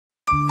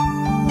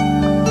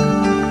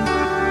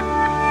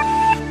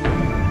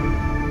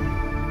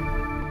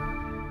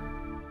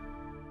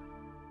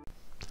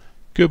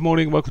Good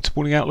morning, welcome to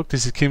Morning Outlook.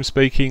 This is Kim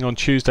speaking on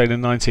Tuesday the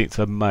 19th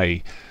of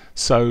May.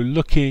 So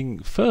looking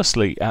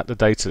firstly at the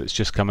data that's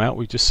just come out,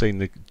 we've just seen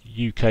the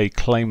UK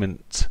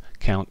claimant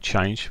count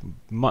change,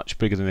 much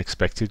bigger than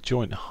expected,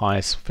 joint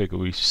highest figure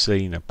we've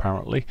seen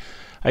apparently.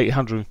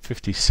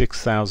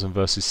 856,000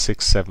 versus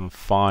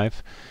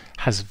 675,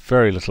 has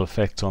very little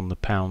effect on the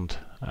pound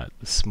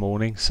this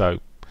morning,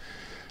 so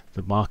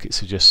the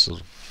markets have just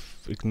sort of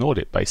ignored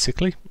it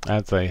basically,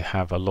 as they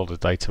have a lot of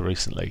data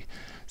recently.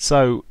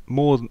 So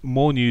more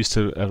news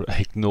to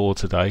ignore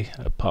today,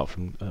 apart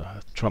from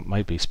Trump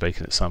may be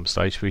speaking at some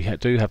stage. We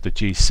do have the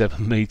G7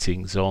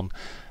 meetings on.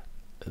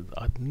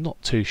 I'm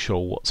not too sure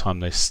what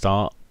time they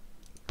start,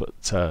 but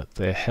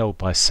they're held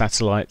by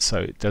satellite, so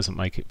it doesn't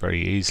make it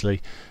very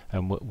easily.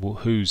 And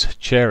who's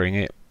chairing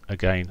it,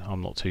 again,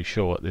 I'm not too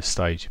sure at this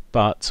stage.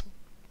 But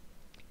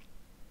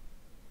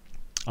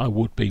I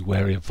would be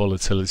wary of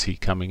volatility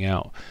coming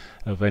out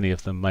of any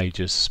of the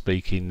majors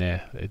speaking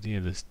there. You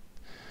know, there's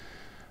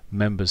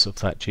members of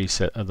that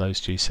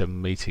those G7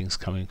 meetings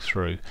coming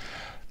through.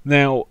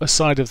 Now,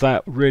 aside of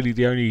that, really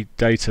the only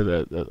data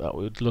that I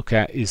would look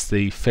at is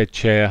the Fed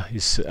chair.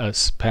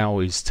 Powell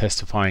is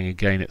testifying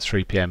again at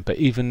 3 p.m. But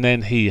even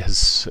then, he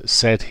has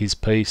said his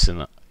piece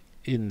and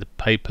in the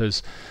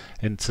papers,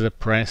 into the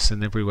press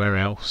and everywhere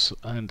else.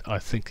 And I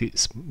think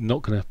it's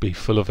not going to be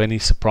full of any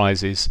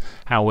surprises.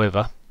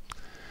 However,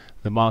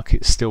 the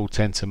markets still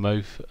tend to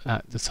move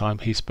at the time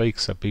he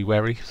speaks, so be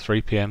wary.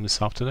 3 p.m.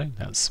 this afternoon.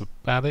 That's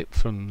about it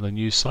from the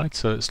news side.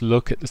 So let's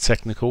look at the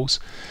technicals.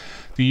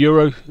 The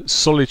euro,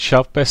 solid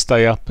shove, best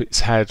day up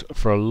it's had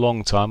for a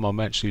long time. I'm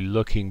actually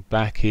looking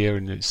back here,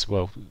 and it's,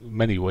 well,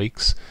 many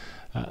weeks,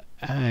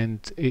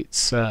 and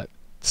it's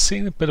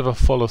seeing a bit of a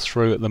follow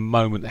through at the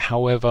moment.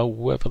 However,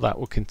 whether that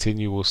will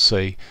continue, we'll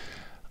see.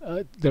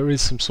 There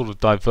is some sort of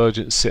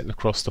divergence sitting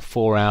across the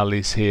 4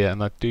 hourlies here,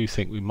 and I do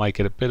think we may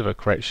get a bit of a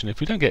correction. If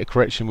we don't get a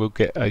correction, we'll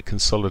get a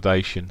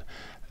consolidation.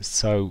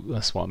 So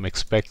that's what I'm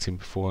expecting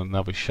before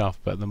another shove.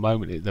 But at the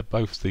moment, they're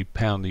both, the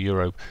pound and the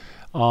euro,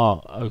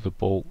 are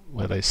overbought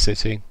where they're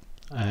sitting,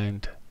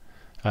 and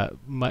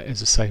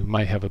as I say, we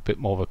may have a bit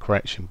more of a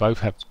correction.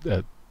 Both have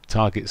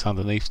targets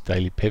underneath,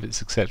 daily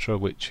pivots, etc.,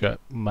 which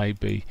may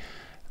be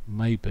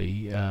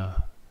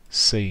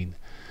seen.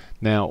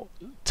 Now,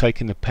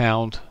 taking the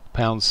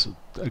pounds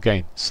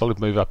again, solid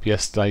move up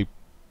yesterday,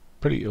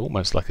 pretty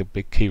almost like a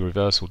big key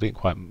reversal. Didn't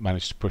quite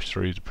manage to push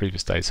through the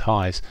previous day's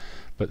highs,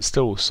 but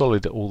still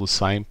solid all the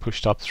same.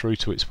 Pushed up through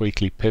to its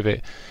weekly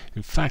pivot.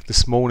 In fact,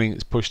 this morning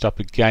it's pushed up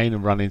again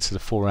and run into the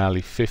 4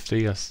 hourly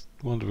 50. I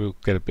wonder if we'll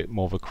get a bit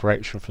more of a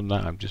correction from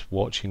that. I'm just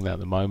watching that at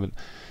the moment.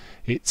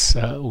 It's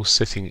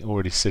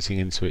already sitting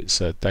into its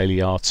daily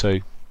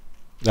R2,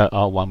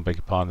 R1, beg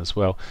your pardon, as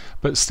well,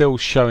 but still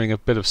showing a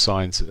bit of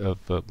signs of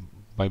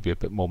maybe a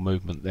bit more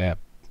movement there.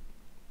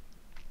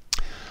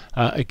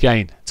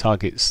 Again,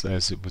 targets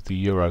as with the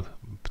euro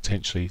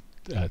potentially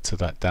to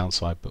that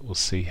downside, but we'll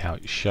see how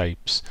it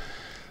shapes.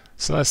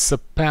 So that's the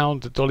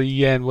pound, the dollar,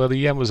 yen. Well, the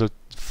yen was a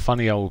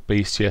funny old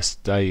beast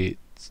yesterday. It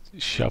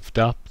shoved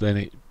up, then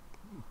it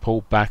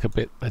pulled back a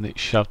bit, then it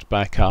shoved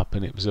back up,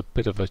 and it was a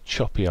bit of a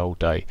choppy old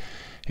day.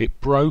 It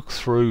broke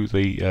through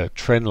the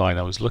trend line.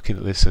 I was looking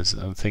at this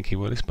and thinking,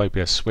 well, this may be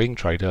a swing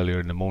trade earlier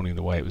in the morning,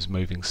 the way it was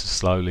moving so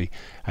slowly,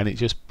 and it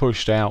just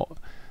pushed out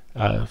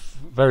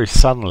very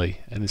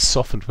suddenly, and it's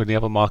softened when the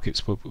other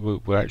markets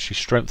were actually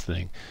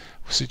strengthening,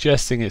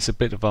 suggesting it's a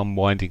bit of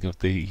unwinding of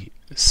the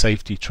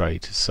safety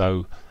trade.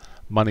 So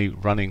money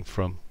running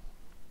from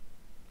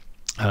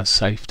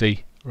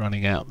safety,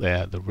 running out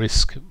there, the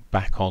risk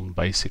back on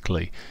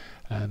basically,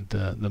 and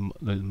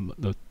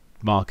the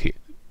market,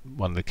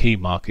 one of the key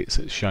markets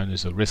that's shown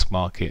as a risk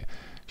market,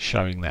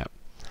 showing that.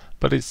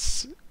 But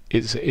it's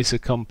a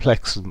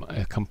complex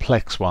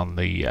one,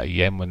 the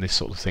yen, when this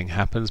sort of thing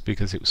happens,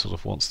 because it sort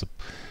of wants to,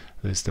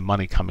 there's the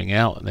money coming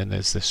out, and then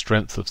there's the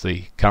strength of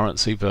the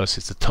currency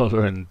versus the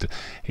dollar, and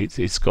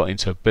it's got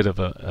into a bit of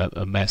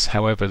a mess.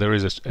 However, there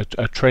is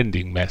a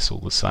trending mess all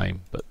the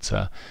same,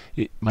 but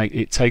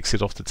it takes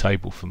it off the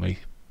table for me.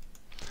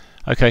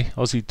 Okay,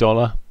 Aussie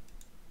dollar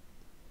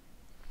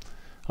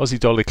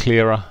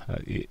clearer.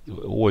 It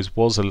always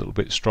was a little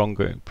bit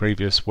stronger in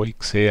previous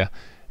weeks here.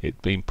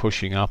 It'd been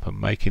pushing up and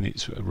making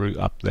its route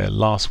up there.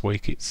 Last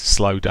week it's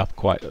slowed up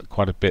quite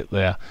a bit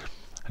there,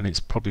 and it's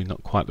probably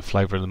not quite the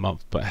flavour of the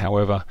month, but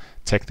however,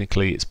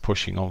 technically it's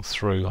pushing on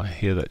through. I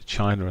hear that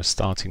China is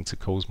starting to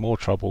cause more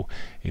trouble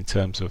in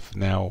terms of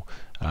now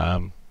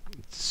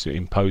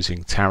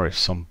imposing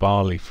tariffs on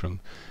barley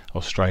from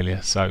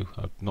Australia, so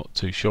I'm not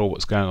too sure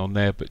what's going on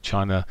there, but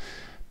China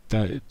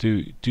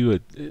do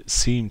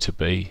seem to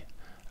be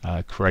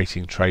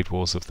creating trade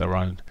wars of their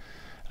own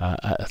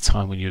at a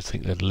time when you'd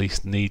think they'd at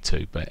least need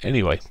to. But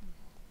anyway,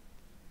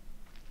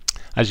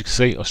 as you can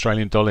see,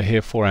 Australian dollar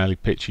here, 4 hourly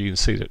picture, you can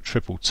see that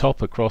triple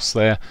top across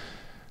there.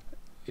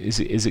 Is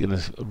it going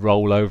to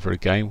roll over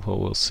again? Well,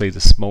 we'll see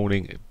this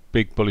morning.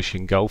 Big bullish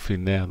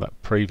engulfing there,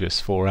 that previous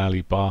 4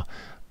 hourly bar,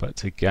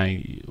 but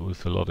again,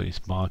 with a lot of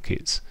these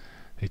markets,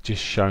 they're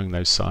just showing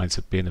those signs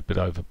of being a bit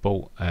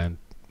overbought, and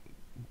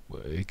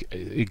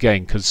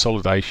again,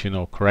 consolidation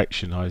or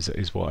correction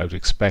is what I would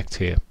expect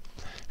here.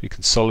 If it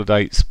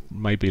consolidates,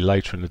 maybe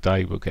later in the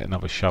day we'll get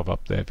another shove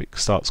up there. If it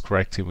starts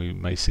correcting, we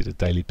may see the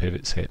daily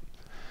pivots hit.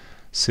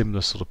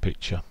 Similar sort of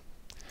picture.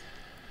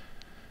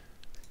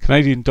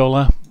 Canadian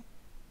dollar,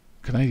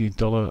 when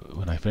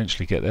I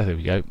eventually get there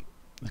we go.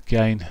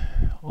 Again,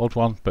 odd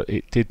one, but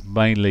it did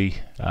mainly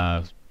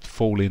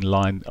fall in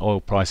line.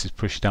 Oil prices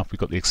pushed up. We've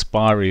got the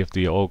expiry of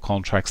the oil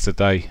contracts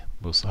today.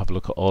 We'll have a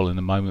look at oil in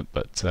a moment,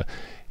 but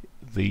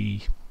the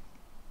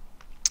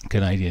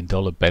Canadian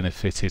dollar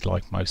benefited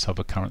like most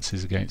other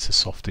currencies against a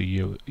softer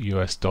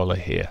US dollar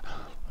here,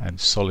 and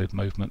solid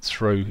movement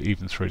through,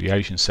 even through the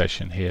Asian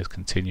session here,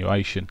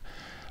 continuation.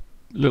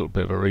 A little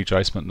bit of a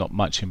retracement, not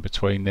much in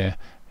between there.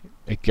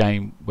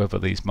 Again, whether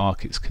these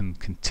markets can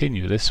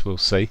continue this, we'll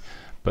see,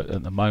 but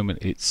at the moment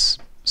it's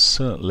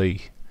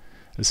certainly,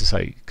 as I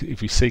say,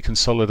 if you see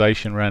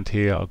consolidation around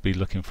here, I'll be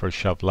looking for a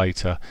shove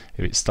later.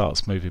 If it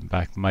starts moving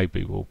back,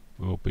 maybe we'll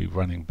be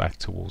running back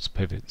towards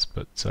pivots,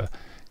 but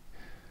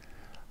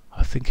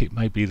I think it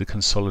may be the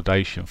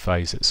consolidation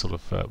phase that sort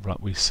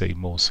of we see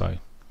more so.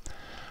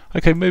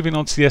 Okay, moving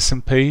on to the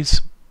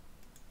S&Ps.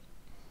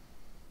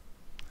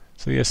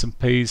 So the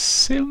S&Ps,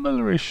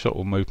 similar-ish sort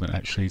of movement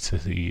actually to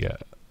the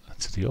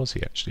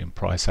Aussie actually in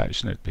price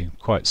action. It's been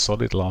quite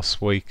solid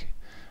last week.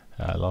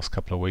 Last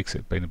couple of weeks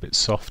it's been a bit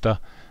softer,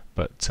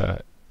 but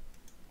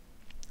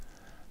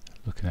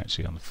looking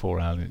actually on the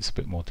 4-hour, it's a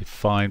bit more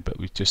defined, but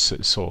we've just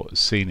sort of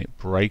seen it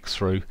break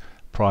through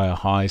prior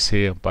highs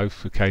here on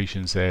both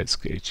occasions there. It's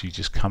actually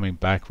just coming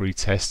back,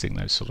 retesting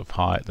those sort of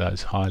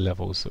high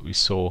levels that we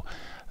saw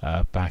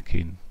back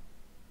in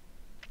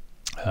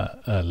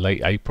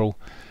late April.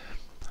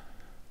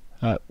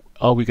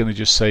 Are we going to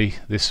just see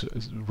this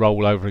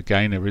roll over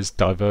again? There is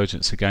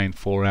divergence again.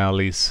 4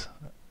 hourlies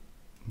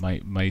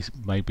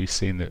may be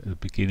seeing the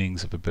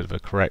beginnings of a bit of a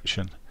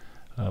correction.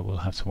 We'll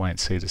have to wait and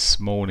see this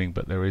morning,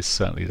 but there is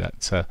certainly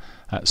that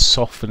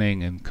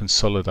softening and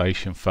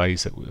consolidation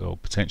phase, or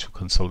potential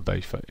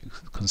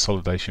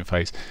consolidation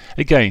phase.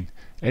 Again,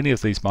 any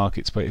of these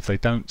markets, but if they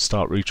don't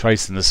start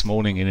retracing this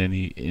morning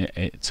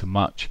in too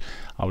much,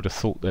 I would have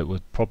thought there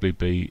would probably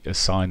be a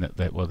sign that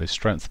there's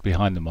strength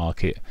behind the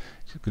market,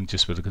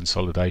 just with a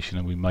consolidation,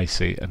 and we may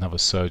see another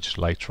surge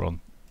later on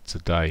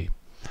today.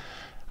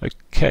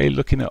 Okay,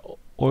 looking at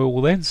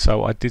oil then.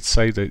 So I did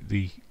say that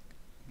the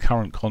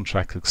current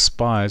contract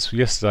expires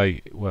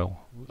yesterday.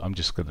 Well, I'm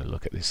just going to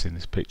look at this in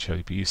this picture,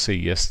 but you see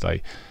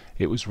yesterday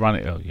it was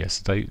running,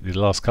 the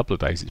last couple of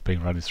days it's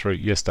been running through.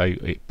 Yesterday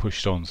it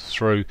pushed on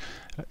through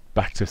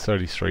back to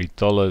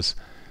 $33.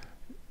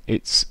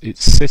 It's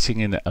sitting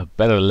in at a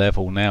better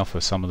level now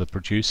for some of the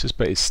producers,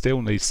 but it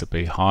still needs to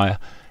be higher.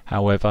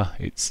 However,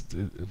 it's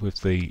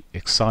with the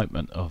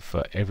excitement of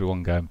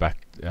everyone going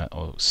back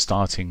or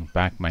starting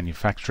back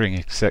manufacturing,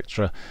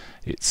 etc.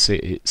 It's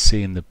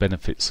seeing the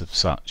benefits of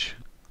such.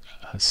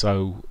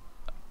 So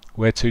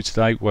where to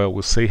today? Well,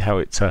 we'll see how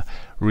it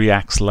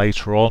reacts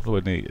later on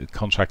when the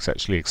contract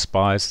actually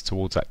expires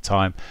towards that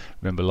time.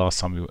 Remember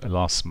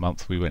last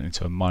month we went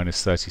into a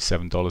minus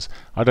 $37.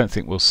 I don't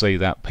think we'll see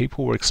that.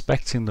 People were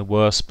expecting the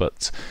worst,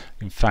 but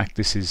in fact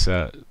this is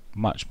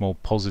much more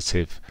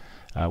positive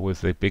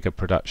with the bigger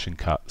production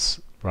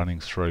cuts running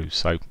through.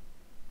 So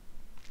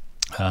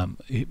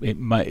it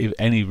may, if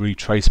any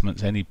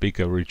retracements, any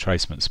bigger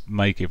retracements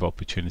may give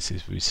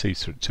opportunities. If we see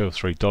 $2 or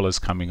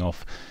 $3 coming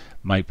off,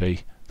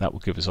 maybe that will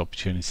give us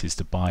opportunities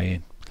to buy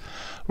in.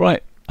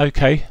 Right,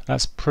 okay,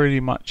 that's pretty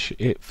much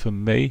it for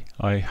me.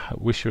 I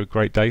wish you a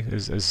great day.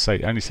 As I say,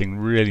 the only thing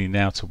really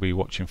now to be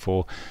watching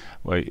for,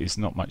 well, is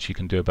not much you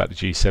can do about the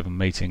G7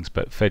 meetings,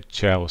 but Fed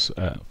Chair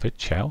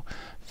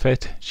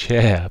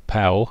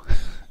Powell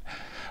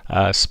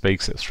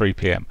speaks at 3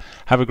 p.m.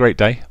 Have a great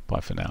day.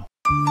 Bye for now.